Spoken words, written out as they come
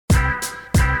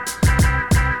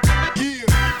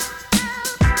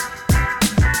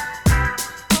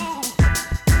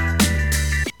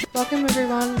Welcome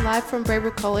everyone, live from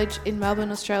Braybrook College in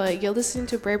Melbourne, Australia. You're listening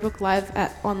to Braybrook Live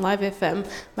on Live FM.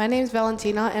 My name's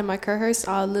Valentina and my co-hosts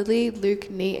are Lily,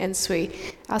 Luke, Nee and Sui.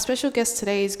 Our special guest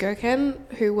today is Gokhan,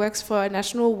 who works for a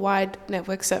national-wide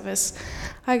network service.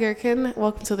 Hi Gokhan,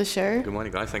 welcome to the show. Good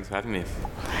morning guys, thanks for having me.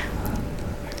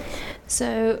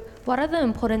 So, what are the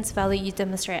important values you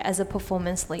demonstrate as a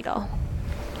performance leader?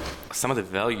 Some of the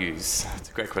values, it's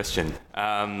a great question.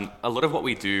 A lot of what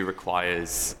we do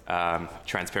requires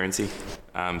transparency,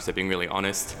 so being really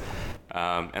honest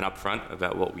and upfront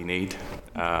about what we need.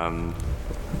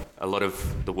 A lot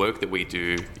of the work that we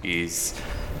do is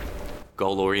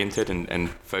goal-oriented and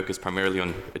focused primarily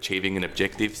on achieving an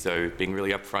objective, so being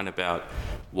really upfront about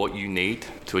what you need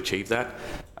to achieve that.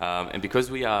 And because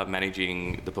we are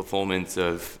managing the performance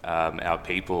of our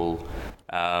people,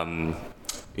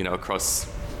 across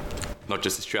not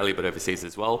just Australia but overseas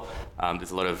as well,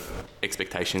 there's a lot of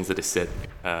expectations that are set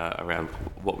around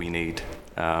what we need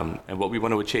and what we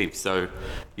want to achieve. So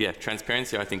yeah,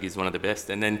 transparency I think is one of the best.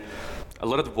 And then a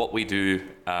lot of what we do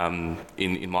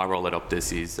in my role at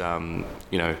Optus is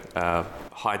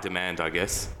high demand, I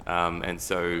guess, and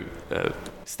so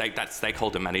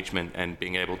stakeholder management and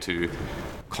being able to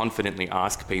confidently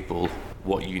ask people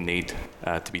what you need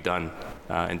to be done,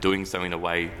 and doing so in a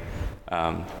way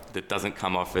that doesn't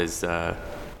come off as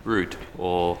rude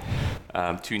or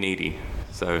too needy.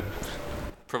 So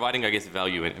providing, I guess,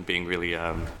 value and being really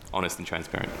honest and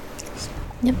transparent.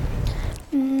 Yep.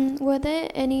 Were there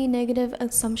any negative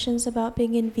assumptions about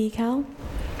being in VCAL?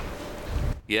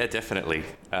 Yeah, definitely.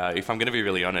 If I'm going to be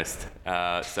really honest,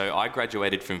 so I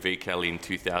graduated from VCAL in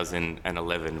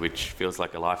 2011, which feels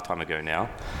like a lifetime ago now.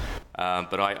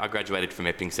 But I graduated from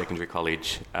Epping Secondary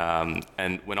College,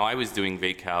 and when I was doing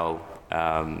VCAL,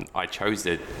 I chose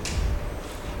it,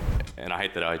 and I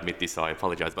hate that I admit this, I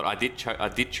apologise, but I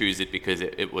did choose it because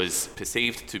it was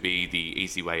perceived to be the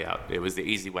easy way out. It was the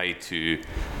easy way to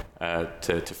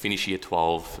finish year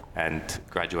 12 and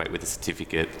graduate with a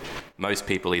certificate. Most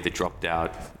people either dropped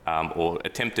out or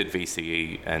attempted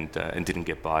VCE and didn't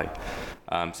get by.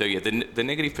 So yeah, the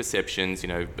negative perceptions,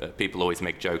 people always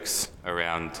make jokes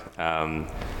around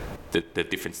the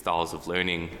different styles of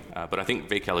learning, but I think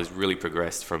VCAL has really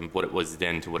progressed from what it was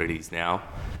then to what it is now.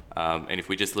 And if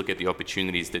we just look at the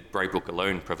opportunities that Braybrook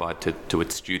alone provide to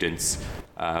its students,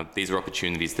 these are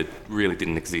opportunities that really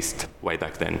didn't exist way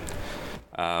back then.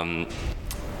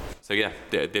 So yeah,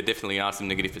 there definitely are some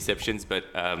negative perceptions, but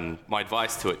my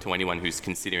advice to anyone who's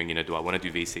considering, do I want to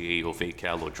do VCE or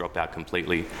VCAL or drop out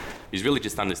completely, is really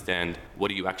just understand what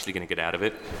are you actually going to get out of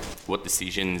it, what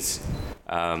decisions,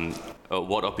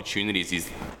 what opportunities is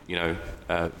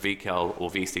VCAL or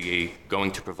VCE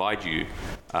going to provide you,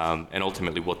 and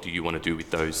ultimately what do you want to do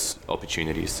with those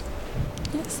opportunities.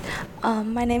 Yes.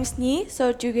 My name is Nee.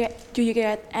 So do you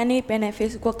get any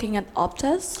benefits working at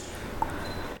Optus?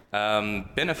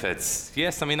 Benefits,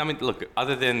 yes. I mean, look,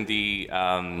 other than the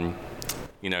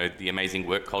the amazing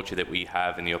work culture that we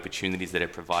have and the opportunities that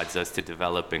it provides us to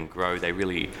develop and grow, they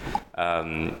really,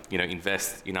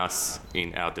 invest in us,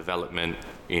 in our development,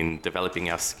 in developing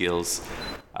our skills.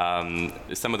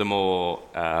 Some of the more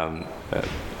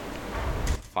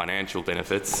financial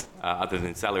benefits, other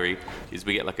than salary, is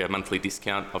we get like a monthly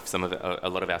discount of a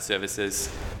lot of our services,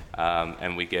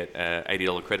 and we get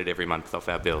 $80 credit every month off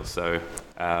our bill. So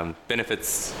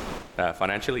benefits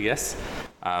financially, yes,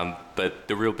 but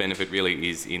the real benefit really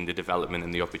is in the development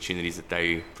and the opportunities that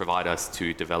they provide us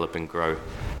to develop and grow.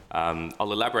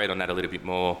 I'll elaborate on that a little bit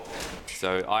more.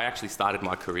 So I actually started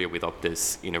my career with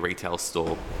Optus in a retail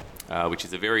store, which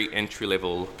is a very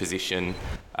entry-level position.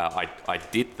 I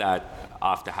did that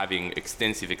after having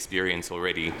extensive experience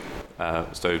already,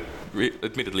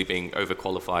 admittedly being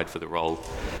overqualified for the role.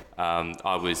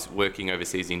 I was working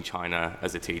overseas in China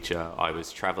as a teacher. I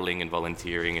was traveling and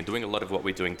volunteering and doing a lot of what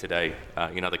we're doing today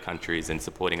in other countries and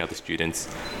supporting other students.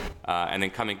 And then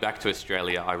coming back to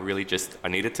Australia, I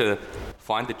needed to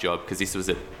find a job because this was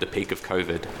at the peak of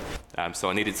COVID. So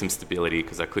I needed some stability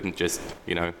because I couldn't just,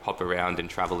 hop around and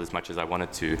travel as much as I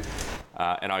wanted to.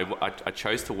 And I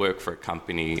chose to work for a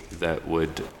company that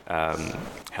would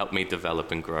help me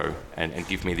develop and grow and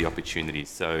give me the opportunities.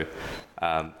 So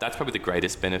that's probably the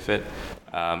greatest benefit.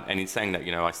 And in saying that,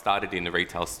 I started in the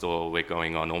retail store, we're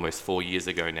going on almost 4 years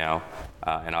ago now,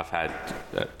 and I've had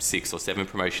 6 or 7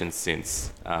 promotions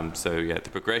since. So yeah, the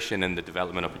progression and the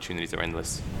development opportunities are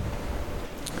endless.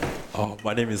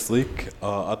 My name is Luke.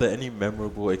 Are there any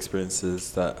memorable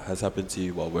experiences that has happened to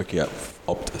you while working at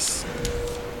Optus?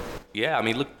 Yeah,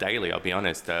 look, daily, I'll be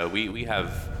honest. We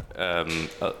have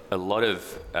a lot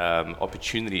of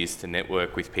opportunities to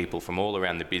network with people from all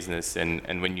around the business,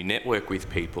 and when you network with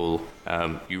people,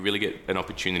 you really get an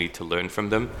opportunity to learn from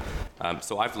them.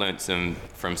 So I've learned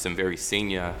from some very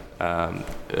senior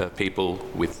people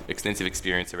with extensive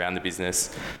experience around the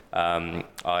business.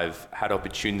 I've had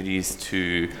opportunities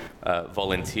to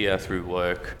volunteer through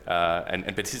work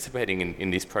and participating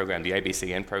in this program, the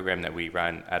ABCN program that we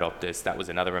ran at Optus. That was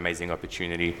another amazing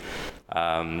opportunity.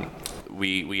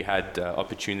 We had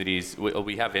opportunities,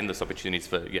 we have endless opportunities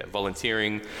for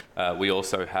volunteering. We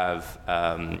also have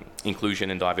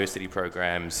inclusion and diversity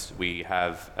programs. We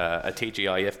have a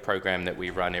TGIF program that we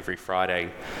run every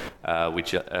Friday,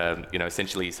 which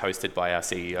essentially is hosted by our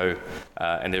CEO,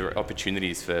 and there are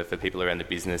opportunities for people around the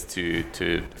business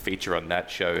to feature on that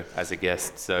show as a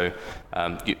guest. So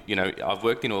I've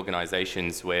worked in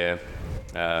organizations where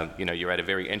you're at a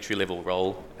very entry-level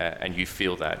role, and you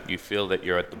feel that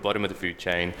you're at the bottom of the food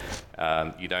chain.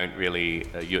 You don't really,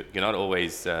 you're not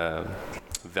always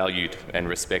valued and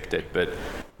respected. But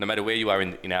no matter where you are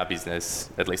in our business,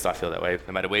 at least I feel that way.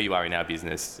 No matter where you are in our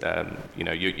business,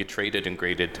 you're treated and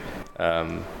greeted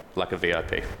like a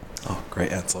VIP. Oh,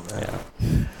 great answer, man.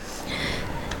 Yeah.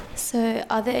 So,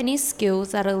 are there any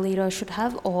skills that a leader should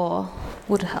have or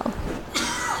would have?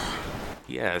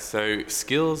 Yeah, so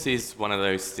skills is one of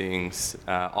those things.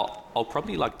 I'll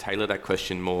probably tailor that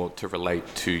question more to relate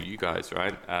to you guys,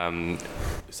 right?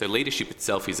 So leadership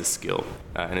itself is a skill,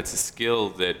 and it's a skill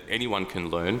that anyone can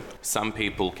learn. Some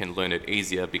people can learn it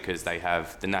easier because they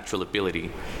have the natural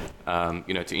ability,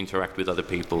 to interact with other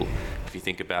people. If you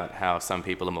think about how some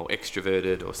people are more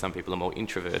extroverted or some people are more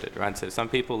introverted, right? So some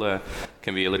people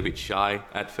can be a little bit shy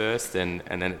at first, and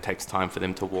then it takes time for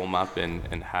them to warm up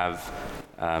and have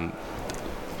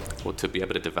or to be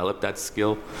able to develop that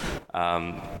skill.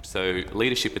 So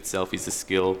leadership itself is a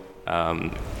skill.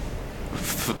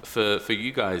 For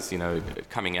you guys,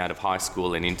 coming out of high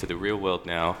school and into the real world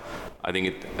now, I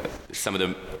think some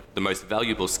of the most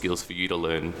valuable skills for you to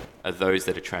learn are those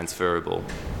that are transferable.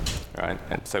 Right?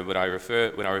 And so when I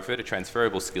refer to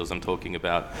transferable skills, I'm talking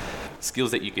about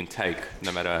skills that you can take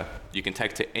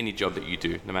to any job that you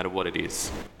do, no matter what it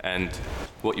is. And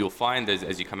what you'll find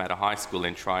as you come out of high school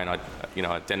and try and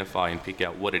identify and pick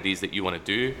out what it is that you want to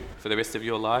do for the rest of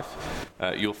your life,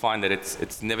 you'll find that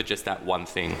it's never just that one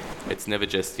thing. It's never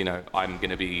just I'm going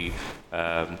to be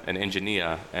an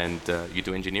engineer and you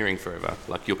do engineering forever.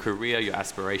 Like your career, your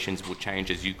aspirations will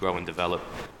change as you grow and develop,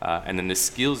 and then the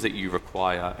skills that you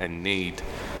require and need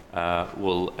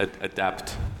will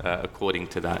adapt according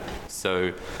to that.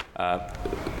 So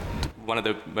one of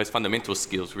the most fundamental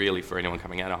skills really for anyone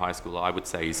coming out of high school, I would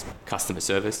say, is customer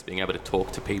service, being able to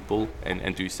talk to people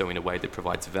and do so in a way that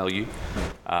provides value.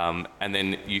 And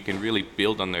then you can really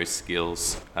build on those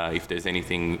skills if there's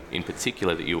anything in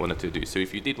particular that you wanted to do. So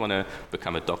if you did want to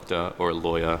become a doctor or a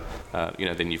lawyer,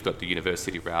 then you've got the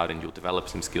university route and you'll develop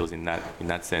some skills in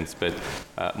that sense. But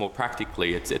more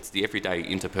practically, it's the everyday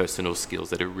interpersonal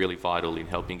skills that are really vital in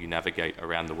helping you navigate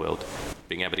around the world,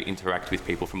 being able to interact with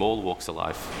people from all walks of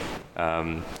life.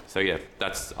 So yeah,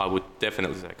 I would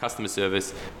definitely say customer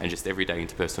service and just everyday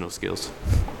interpersonal skills.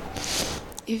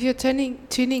 If you're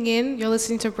tuning in, you're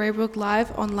listening to Braybrook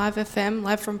Live on Live FM,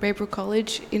 live from Braybrook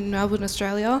College in Melbourne,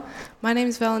 Australia. My name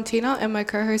is Valentina and my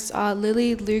co-hosts are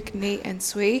Lily, Luke, Nee and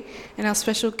Sui, and our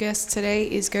special guest today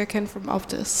is Gokhan from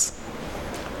Optus.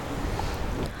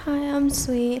 Hi, I'm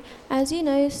Sui. As you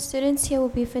know, students here will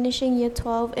be finishing Year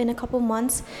 12 in a couple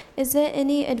months. Is there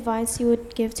any advice you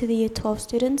would give to the Year 12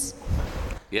 students?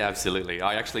 Yeah, absolutely.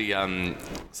 I actually,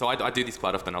 so I do this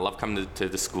quite often. I love coming to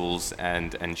the schools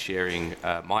and sharing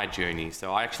my journey.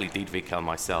 So I actually did VCAL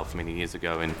myself many years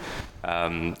ago, and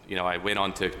I went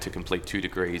on to complete 2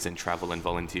 degrees and travel and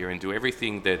volunteer and do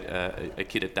everything that a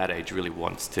kid at that age really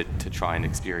wants to try and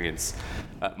experience.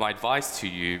 My advice to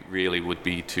you really would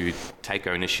be to take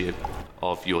ownership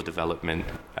of your development.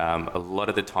 A lot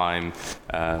of the time,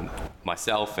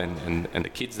 myself and the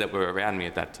kids that were around me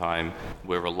at that time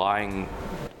were relying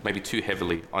maybe too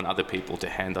heavily on other people to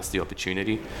hand us the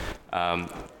opportunity.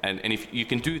 And if you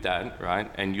can do that,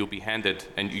 right, and you'll be handed,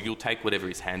 and you'll take whatever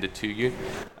is handed to you,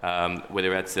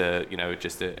 whether that's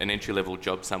just an entry-level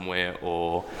job somewhere,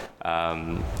 or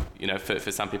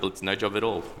for some people it's no job at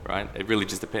all, right? It really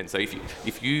just depends. So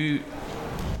if you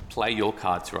play your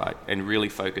cards right and really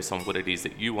focus on what it is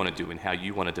that you want to do and how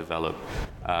you want to develop,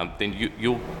 then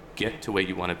you'll get to where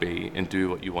you want to be and do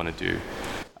what you want to do.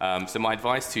 So my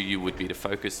advice to you would be to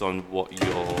focus on what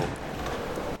you're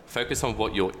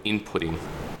inputting,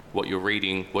 what you're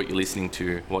reading, what you're listening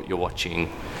to, what you're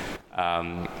watching,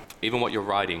 even what you're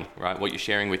writing, right? What you're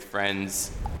sharing with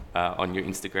friends, on your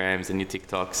Instagrams and your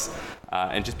TikToks,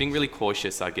 and just being really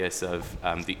cautious, I guess, of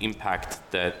the impact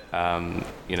that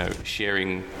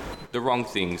sharing the wrong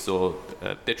things or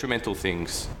detrimental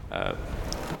things.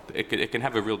 It can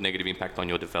have a real negative impact on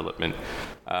your development.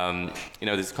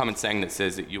 There's a common saying that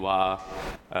says that you are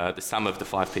the sum of the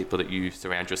 5 people that you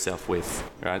surround yourself with,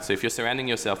 right? So if you're surrounding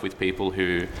yourself with people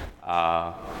who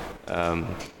are,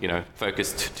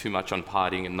 focused too much on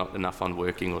partying and not enough on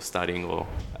working or studying or,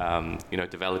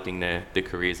 developing their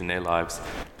careers and their lives,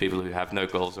 people who have no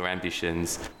goals or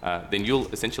ambitions, then you'll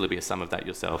essentially be a sum of that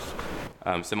yourself.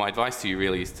 So my advice to you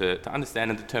really is to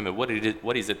understand and determine what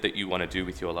is it that you want to do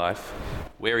with your life,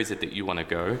 where is it that you want to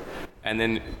go, and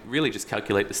then really just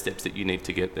calculate the steps that you need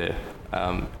to get there.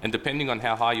 And depending on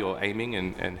how high you're aiming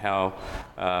and how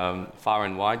far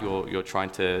and wide you're trying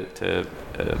to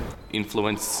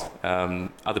influence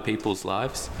other people's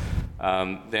lives,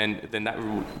 then that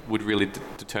would really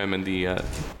determine the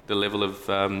level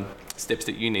of steps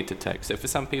that you need to take. So for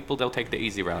some people, they'll take the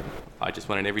easy route. I just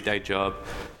want an everyday job.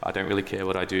 I don't really care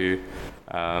what I do.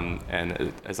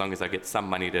 And as long as I get some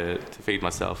money to feed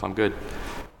myself, I'm good.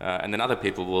 And then other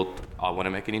people I want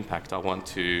to make an impact. I want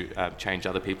to change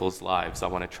other people's lives. I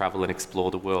want to travel and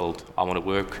explore the world. I want to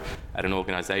work at an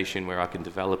organization where I can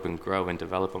develop and grow and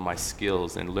develop on my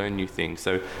skills and learn new things.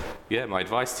 So yeah, my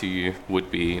advice to you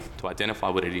would be to identify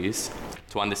what it is,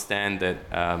 to understand that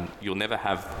you'll never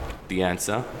have the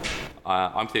answer.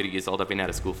 I'm 30 years old. I've been out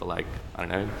of school for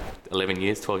 11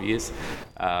 years, 12 years.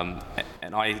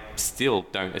 And I still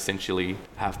don't essentially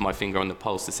have my finger on the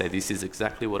pulse to say this is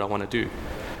exactly what I want to do.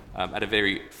 At a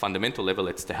very fundamental level,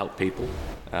 it's to help people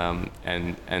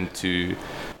and to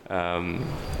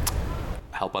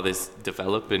help others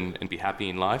develop and be happy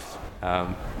in life.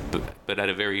 But at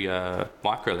a very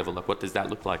micro level, what does that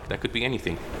look like? That could be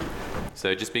anything.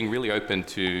 So just being really open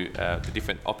to the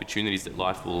different opportunities that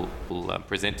life will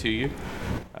present to you,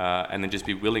 and then just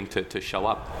be willing to show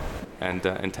up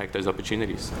and take those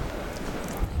opportunities.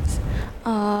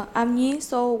 I'm Yi,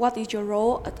 so what is your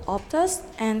role at Optus,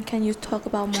 and can you talk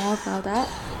about more about that?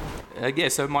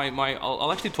 So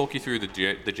I'll actually talk you through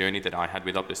the journey that I had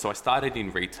with Optus. So I started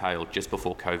in retail just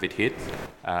before COVID hit.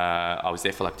 I was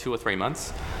there for 2 or 3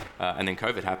 months, and then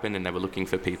COVID happened, and they were looking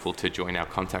for people to join our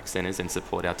contact centers and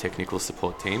support our technical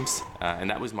support teams. And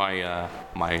that was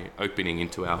my opening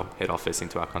into our head office,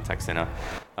 into our contact center.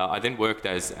 I then worked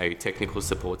as a technical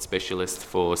support specialist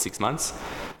for 6 months,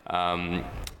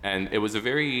 and it was a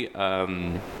very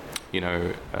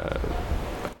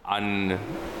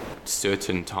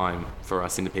uncertain time for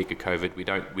us in the peak of COVID.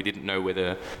 We didn't know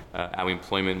whether our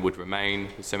employment would remain.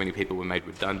 So many people were made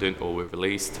redundant or were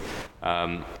released,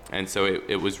 and so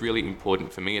it was really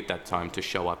important for me at that time to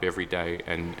show up every day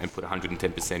and put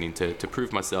 110% in to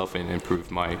prove myself and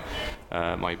improve my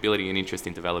ability and interest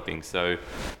in developing. So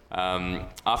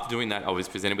after doing that, I was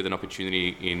presented with an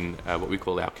opportunity in what we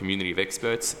call our community of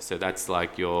experts. So that's it's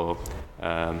like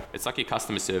your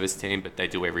customer service team, but they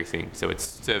do everything. So it's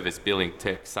service, billing,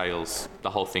 tech, sales, the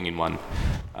whole thing in one.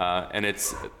 And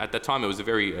it's at that time it was a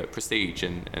very prestige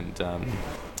and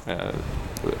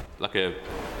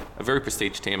a very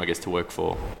prestige team, I guess, to work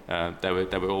for. They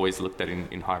were always looked at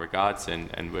in high regards,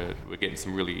 and we're getting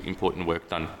some really important work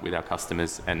done with our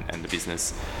customers and the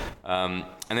business.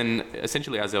 And then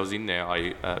essentially, as I was in there,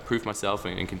 I proved myself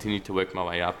and continued to work my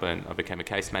way up, and I became a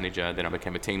case manager. Then I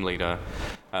became a team leader.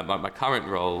 My current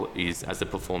role is as a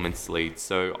performance lead.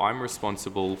 So I'm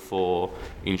responsible for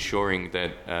ensuring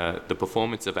that the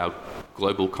performance of our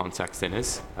global contact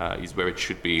centers is where it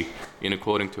should be in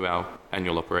accordance to our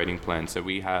annual operating plan. So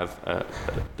we have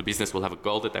the business will have a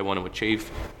goal that they want to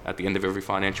achieve at the end of every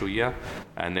financial year,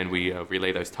 and then we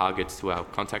relay those targets to our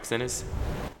contact centers,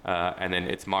 and then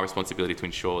it's my responsibility to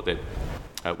ensure that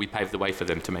we pave the way for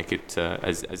them to make it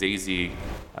as easy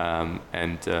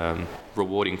and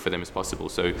rewarding for them as possible.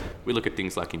 So we look at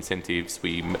things like incentives.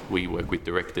 We work with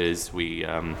directors. We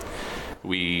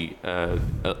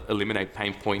eliminate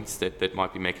pain points that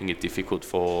might be making it difficult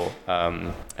for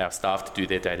our staff to do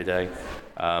their day-to-day.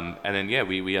 And then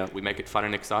we make it fun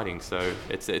and exciting. So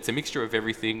it's a mixture of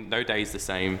everything. No day is the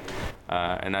same,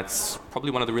 and that's probably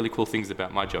one of the really cool things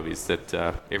about my job is that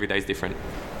every day is different.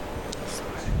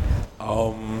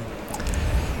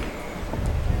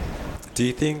 Do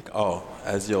you think,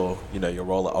 as your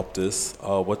role at Optus,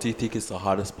 what do you think is the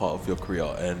hardest part of your career,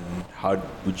 and how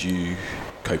would you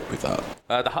cope with that?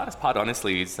 The hardest part,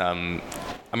 honestly, is,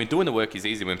 doing the work is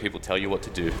easy when people tell you what to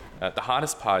do. The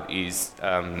hardest part is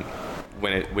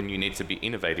when you need to be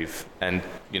innovative, and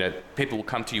people will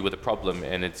come to you with a problem,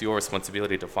 and it's your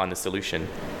responsibility to find the solution.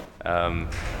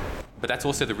 But that's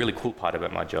also the really cool part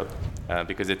about my job,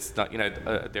 because it's not,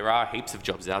 there are heaps of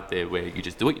jobs out there where you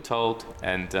just do what you're told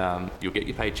and you'll get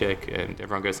your paycheck and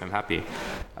everyone goes home happy.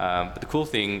 But the cool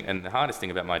thing and the hardest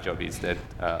thing about my job is that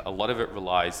a lot of it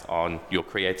relies on your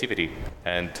creativity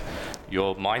and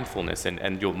your mindfulness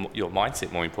and your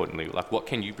mindset, more importantly. Like, what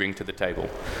can you bring to the table?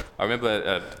 I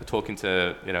remember talking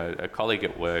to a colleague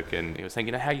at work, and he was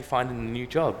saying, how are you finding a new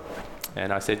job?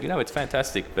 And I said, it's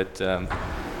fantastic, but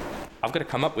I've got to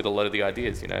come up with a lot of the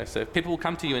ideas, So if people will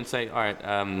come to you and say, all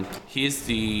right, here's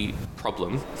the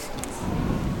problem.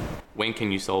 When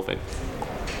can you solve it?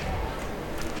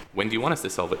 When do you want us to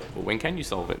solve it? Well, when can you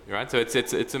solve it, right? So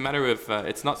it's a matter of,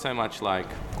 it's not so much like,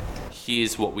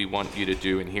 here's what we want you to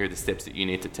do and here are the steps that you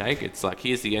need to take. It's like,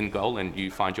 here's the end goal and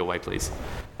you find your way, please.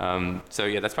 So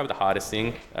yeah, that's probably the hardest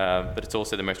thing, but it's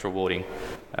also the most rewarding,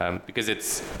 because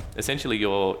it's essentially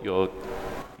you're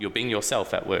being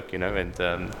yourself at work,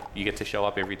 and you get to show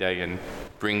up every day and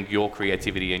bring your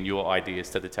creativity and your ideas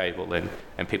to the table,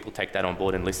 and people take that on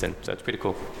board and listen. So it's pretty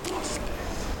cool.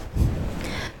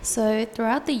 So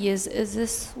throughout the years, is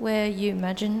this where you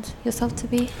imagined yourself to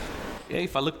be? Yeah,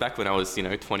 if I look back when I was,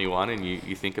 21, and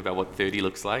you think about what 30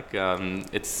 looks like,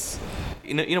 it's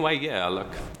in a way, yeah. Look,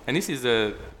 and this is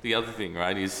the other thing,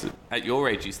 right? Is at your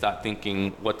age you start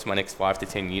thinking, what's my next 5 to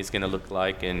 10 years going to look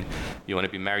like, and you want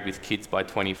to be married with kids by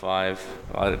 25.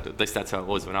 At least that's how it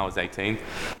was when I was 18.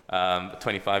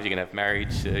 25, you're going to have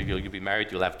marriage. You'll be married.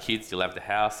 You'll have kids. You'll have the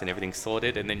house and everything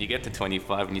sorted. And then you get to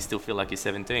 25 and you still feel like you're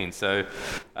 17. So,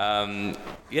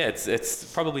 yeah,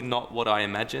 it's probably not what I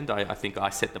imagined. I think I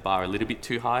set the bar a little bit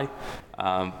too high.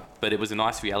 But it was a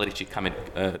nice reality check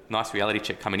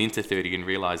coming into 30 and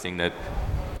realizing that,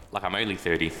 like, I'm only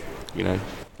 30,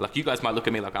 Like, you guys might look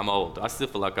at me like I'm old. I still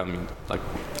feel like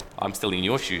I'm still in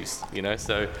your shoes,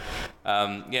 So,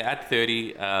 yeah, at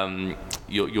 30,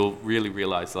 you'll really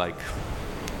realize, like,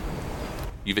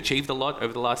 you've achieved a lot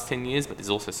over the last 10 years, but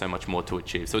there's also so much more to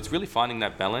achieve. So it's really finding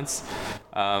that balance,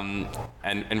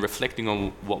 and reflecting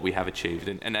on what we have achieved.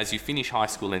 And as you finish high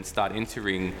school and start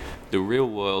entering the real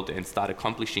world and start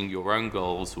accomplishing your own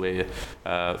goals, where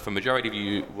for majority of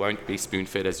you won't be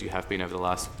spoon-fed as you have been over the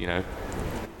last,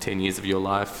 10 years of your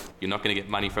life. You're not going to get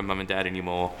money from mum and dad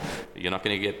anymore. You're not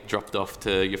going to get dropped off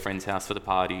to your friend's house for the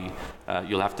party.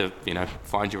 You'll have to,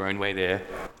 find your own way there.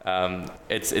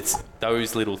 It's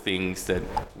those little things that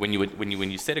when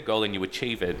you set a goal and you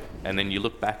achieve it, and then you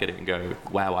look back at it and go,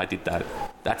 wow, I did that.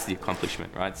 That's the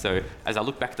accomplishment, right? So as I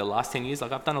look back at the last 10 years,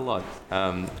 like, I've done a lot.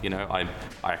 I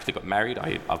actually got married.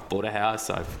 I've bought a house.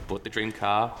 I've bought the dream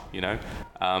car,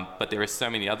 but there are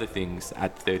so many other things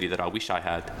at 30 that I wish I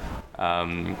had,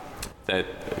 that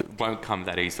won't come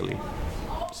that easily.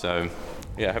 So,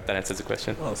 yeah, I hope that answers the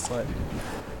question. Oh, slight.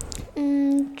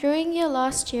 During your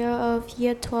last year of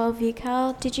Year 12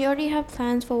 VCAL, did you already have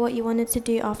plans for what you wanted to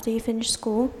do after you finished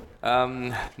school?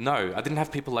 No, I didn't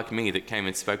have people like me that came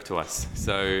and spoke to us.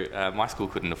 So my school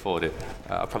couldn't afford it.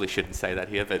 I probably shouldn't say that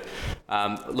here, but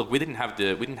look, we didn't have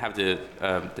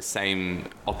the same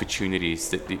opportunities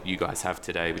that you guys have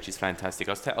today, which is fantastic.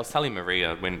 I was telling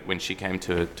Maria when she came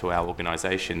to our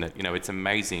organisation that it's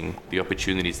amazing the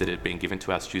opportunities that are being given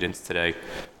to our students today.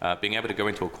 Being able to go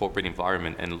into a corporate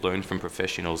environment and learn from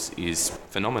professionals is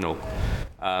phenomenal.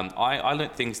 I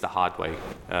learnt things the hard way,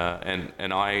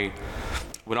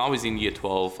 when I was in Year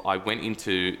 12, I went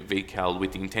into VCAL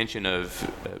with the intention of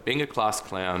being a class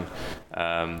clown,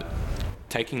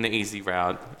 taking the easy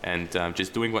route, and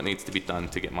just doing what needs to be done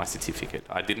to get my certificate.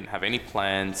 I didn't have any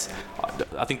plans.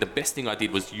 I think the best thing I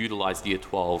did was utilize Year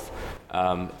 12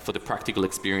 for the practical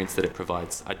experience that it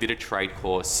provides. I did a trade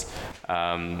course,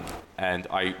 and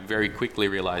I very quickly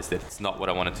realized that it's not what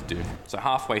I wanted to do. So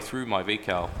halfway through my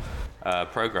VCAL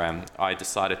program, I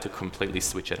decided to completely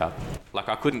switch it up. Like,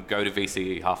 I couldn't go to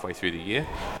VCE halfway through the year,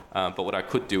 but what I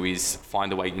could do is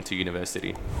find a way into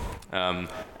university.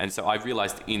 And so I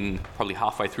realized in probably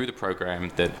halfway through the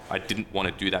program that I didn't want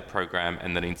to do that program,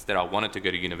 and that instead I wanted to go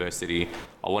to university.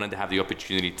 I wanted to have the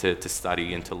opportunity to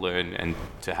study and to learn and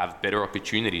to have better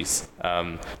opportunities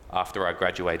after I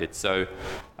graduated. So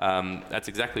that's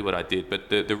exactly what I did. But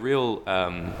the real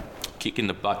kick in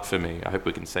the butt for me, I hope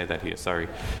we can say that here, sorry,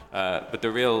 but the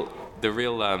real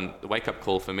wake-up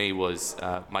call for me was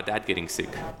my dad getting sick,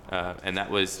 and that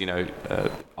was,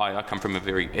 I come from a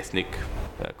very ethnic,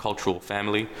 cultural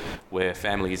family where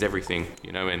family is everything,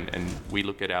 and we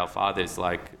look at our fathers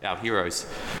like our heroes.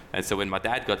 And so when my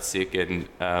dad got sick and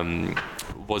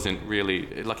wasn't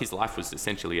really, like, his life was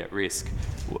essentially at risk,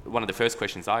 one of the first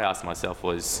questions I asked myself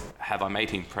was, have I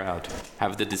made him proud?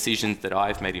 Have the decisions that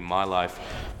I've made in my life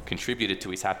contributed to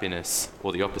his happiness,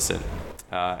 or the opposite?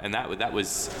 And that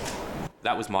was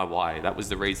that was my why. That was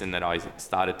the reason that I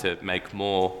started to make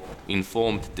more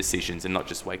informed decisions and not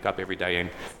just wake up every day and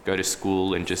go to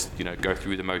school and just, go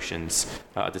through the motions.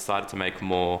 I decided to make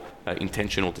more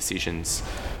intentional decisions.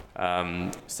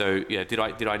 Did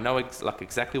I know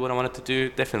exactly what I wanted to do?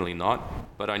 Definitely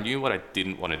not. But I knew what I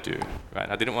didn't want to do, right?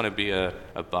 I didn't want to be a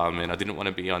bum, and I didn't want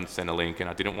to be on Centrelink, and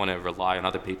I didn't want to rely on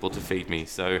other people to feed me.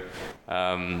 So,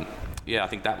 I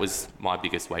think that was my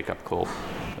biggest wake-up call.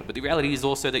 But the reality is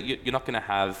also that you're not going to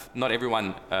have, not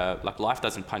everyone, life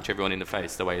doesn't punch everyone in the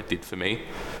face the way it did for me.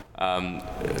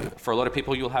 For a lot of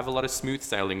people, you'll have a lot of smooth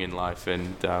sailing in life,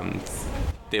 and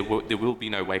there will be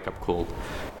no wake-up call.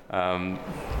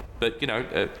 But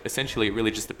essentially it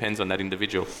really just depends on that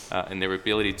individual and their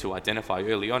ability to identify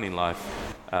early on in life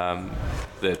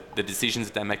that the decisions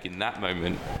that they make in that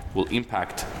moment will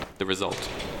impact the result.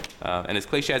 And as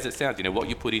cliche as it sounds, what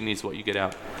you put in is what you get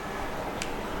out.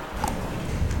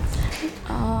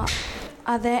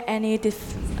 Are there any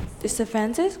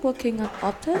disadvantages working at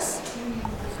Optus?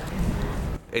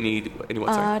 Any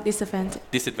what, sorry?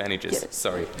 Disadvantages, yes.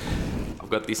 Sorry. I've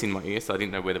got this in my ear, so I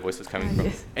didn't know where the voice was coming from.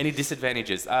 Yes. Any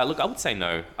disadvantages? Look, I would say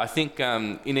no. I think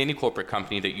in any corporate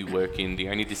company that you work in, the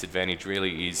only disadvantage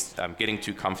really is getting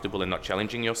too comfortable and not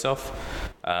challenging yourself,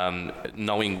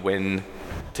 knowing when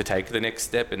to take the next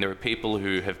step. And there are people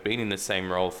who have been in the same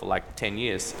role for like 10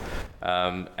 years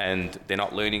and they're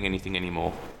not learning anything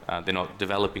anymore. They're not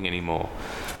developing anymore.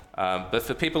 But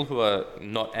for people who are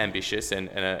not ambitious and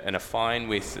are fine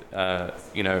with,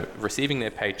 receiving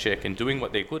their paycheck and doing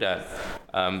what they're good at,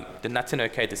 then that's an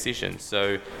okay decision.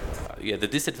 So, the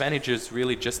disadvantages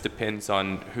really just depends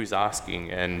on who's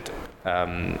asking and,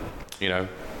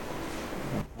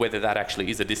 whether that actually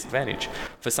is a disadvantage.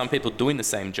 For some people, doing the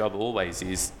same job always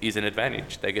is an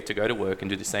advantage. They get to go to work and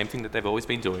do the same thing that they've always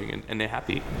been doing, and they're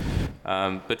happy.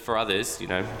 But for others,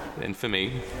 and for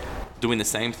me, doing the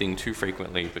same thing too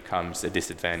frequently becomes a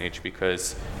disadvantage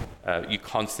because you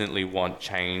constantly want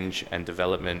change and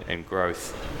development and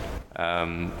growth.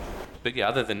 But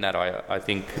other than that, I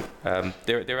think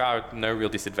there are no real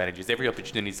disadvantages. Every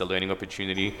opportunity is a learning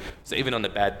opportunity. So even on the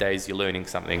bad days, you're learning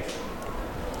something.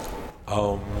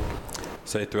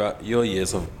 So throughout your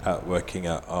years at working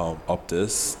at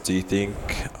Optus, do you think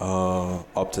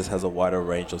Optus has a wider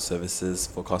range of services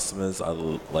for customers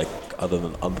other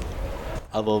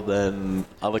than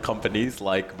other companies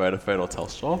like Vodafone or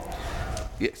Telstra?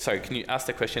 Yeah, sorry, can you ask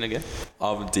the question again?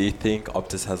 Do you think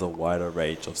Optus has a wider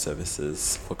range of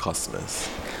services for customers?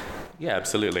 Yeah,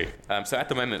 absolutely. So at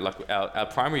the moment, our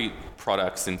primary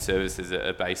products and services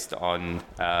are based on,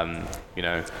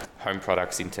 home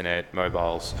products, internet,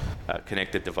 mobiles,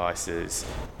 connected devices,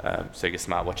 so your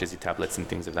smartwatches, your tablets, and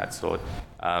things of that sort.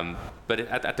 But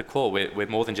at the core, we're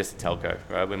more than just a telco,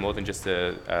 right? We're more than just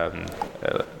a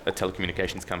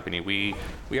telecommunications company. We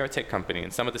are a tech company,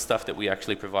 and some of the stuff that we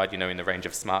actually provide, in the range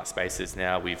of smart spaces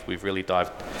now, we've really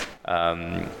dived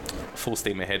full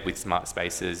steam ahead with smart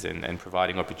spaces and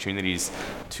providing opportunities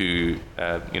to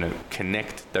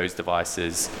connect those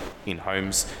devices in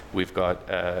homes. We've got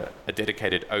a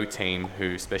dedicated O team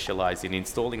who specialize in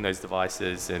installing those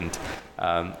devices and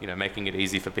making it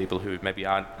easy for people who maybe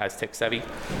aren't as tech savvy.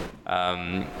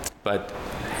 But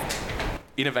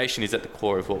innovation is at the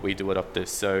core of what we do at Optus,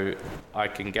 so I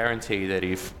can guarantee that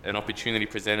if an opportunity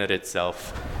presented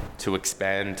itself to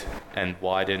expand and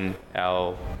widen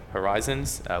our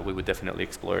horizons, we would definitely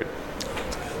explore it.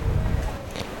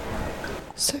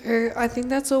 So I think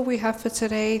that's all we have for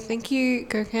today. Thank you,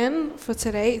 Gokhan, for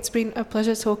today. It's been a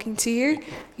pleasure talking to you.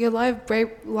 You're live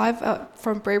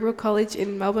from Braybrook College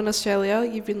in Melbourne, Australia.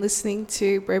 You've been listening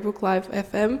to Braybrook Live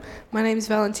FM. My name is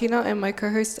Valentina and my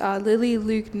co-hosts are Lily,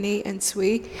 Luke, Nee and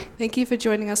Sui. Thank you for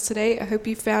joining us today. I hope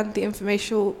you found the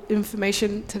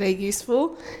information today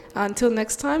useful. Until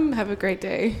next time, have a great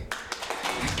day.